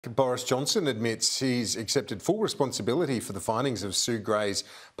Boris Johnson admits he's accepted full responsibility for the findings of Sue Gray's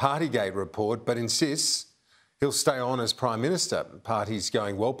Partygate report, but insists he'll stay on as Prime Minister. Parties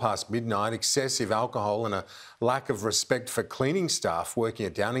going well past midnight, excessive alcohol and a lack of respect for cleaning staff working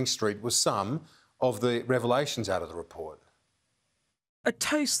at Downing Street were some of the revelations out of the report. A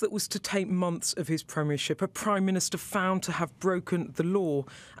toast that was to take months of his premiership, a Prime Minister found to have broken the law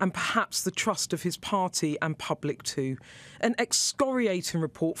and perhaps the trust of his party and public too. An excoriating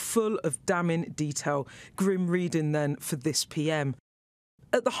report full of damning detail. Grim reading then for this PM.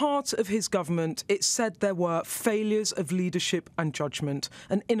 At the heart of his government, it said there were failures of leadership and judgment,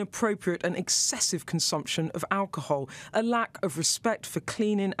 an inappropriate and excessive consumption of alcohol, a lack of respect for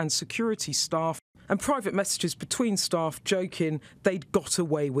cleaning and security staff, and private messages between staff joking they'd got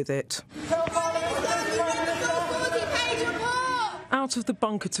away with it. Out of the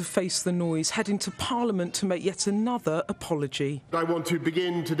bunker to face the noise, heading to Parliament to make yet another apology. I want to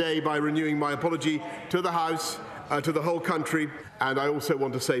begin today by renewing my apology to the House, to the whole country, and I also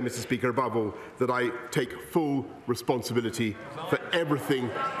want to say, Mr. Speaker, above all, that I take full responsibility for everything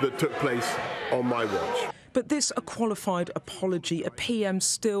that took place on my watch. But this a qualified apology, a PM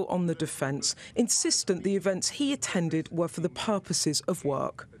still on the defence, insistent the events he attended were for the purposes of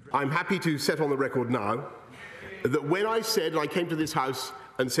work. I'm happy to set on the record now that when I said, I came to this House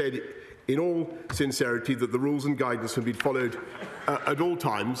and said in all sincerity that the rules and guidance would be followed at all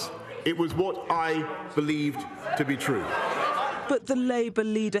times, it was what I believed to be true. But the Labour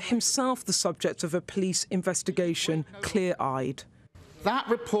leader, himself the subject of a police investigation, clear-eyed. That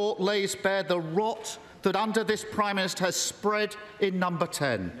report lays bare the rot that under this Prime Minister has spread in Number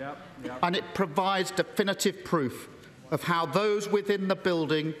 10. And it provides definitive proof of how those within the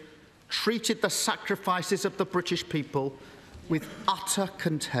building treated the sacrifices of the British people with utter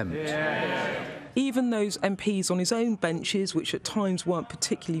contempt. Even those MPs on his own benches, which at times weren't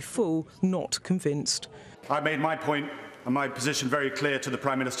particularly full, not convinced. I made my point and my position very clear to the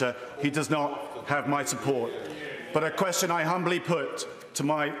Prime Minister. He does not have my support. But a question I humbly put to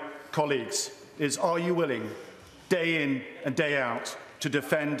my colleagues is, are you willing, day in and day out, to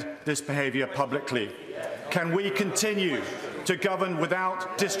defend this behaviour publicly? Can we continue to govern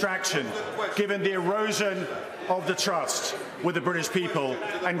without distraction, given the erosion of the trust with the British people?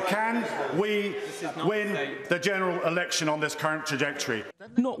 And can we win the general election on this current trajectory?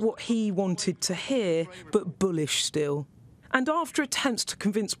 Not what he wanted to hear, but bullish still. And after attempts to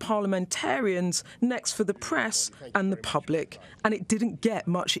convince parliamentarians, next for the press and the public. And it didn't get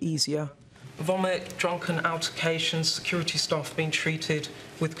much easier. Vomit, drunken altercations, security staff being treated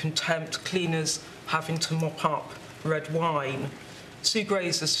with contempt, cleaners having to mop up red wine. Sue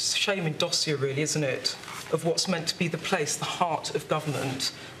Gray's a shaming dossier, really, isn't it, of what's meant to be the place, the heart of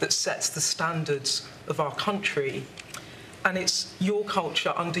government, that sets the standards of our country. And it's your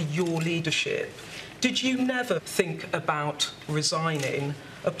culture under your leadership. Did you never think about resigning?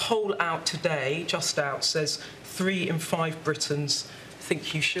 A poll out today, just out, says 3 in 5 Britons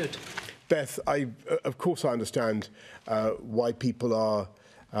think you should. Beth, of course I understand why people are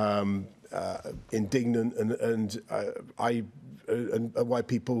indignant and why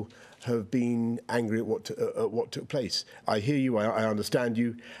people have been angry at what took place. I hear you, I understand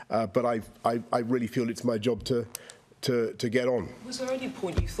you, but I really feel it's my job to get on. Was there any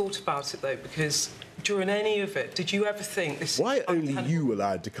point you thought about it, though? Because during any of it, did you ever think this... Why are only you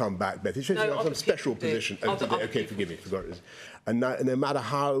allowed to come back, Beth? It shows you have some special position. OK, forgive me, forgot it. And no matter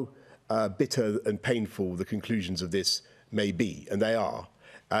how bitter and painful the conclusions of this may be, and they are,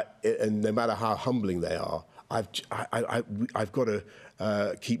 and no matter how humbling they are, I've got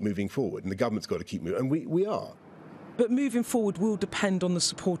to keep moving forward, and the government's got to keep moving, and we are. But moving forward will depend on the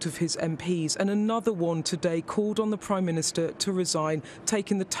support of his MPs, and another one today called on the Prime Minister to resign,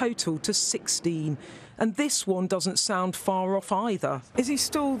 taking the total to 16. And this one doesn't sound far off either. Is he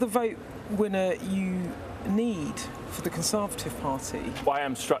still the vote winner you need for the Conservative Party? I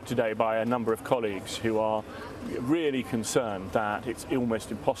am struck today by a number of colleagues who are really concerned that it's almost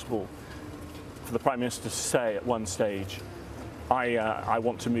impossible for the Prime Minister to say at one stage, I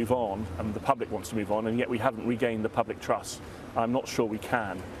want to move on, and the public wants to move on, and yet we haven't regained the public trust. I'm not sure we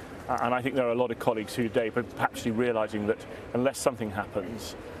can. And I think there are a lot of colleagues who today are perhaps realising that unless something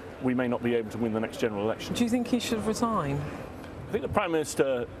happens, we may not be able to win the next general election. Do you think he should resign? I think the Prime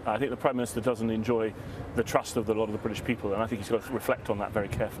Minister doesn't enjoy the trust of a lot of the British people, and I think he's got to reflect on that very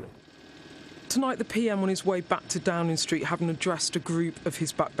carefully. Tonight, the PM on his way back to Downing Street, having addressed a group of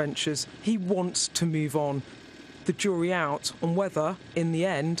his backbenchers, he wants to move on. The jury out on whether, in the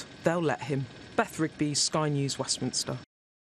end, they'll let him. Beth Rigby, Sky News, Westminster.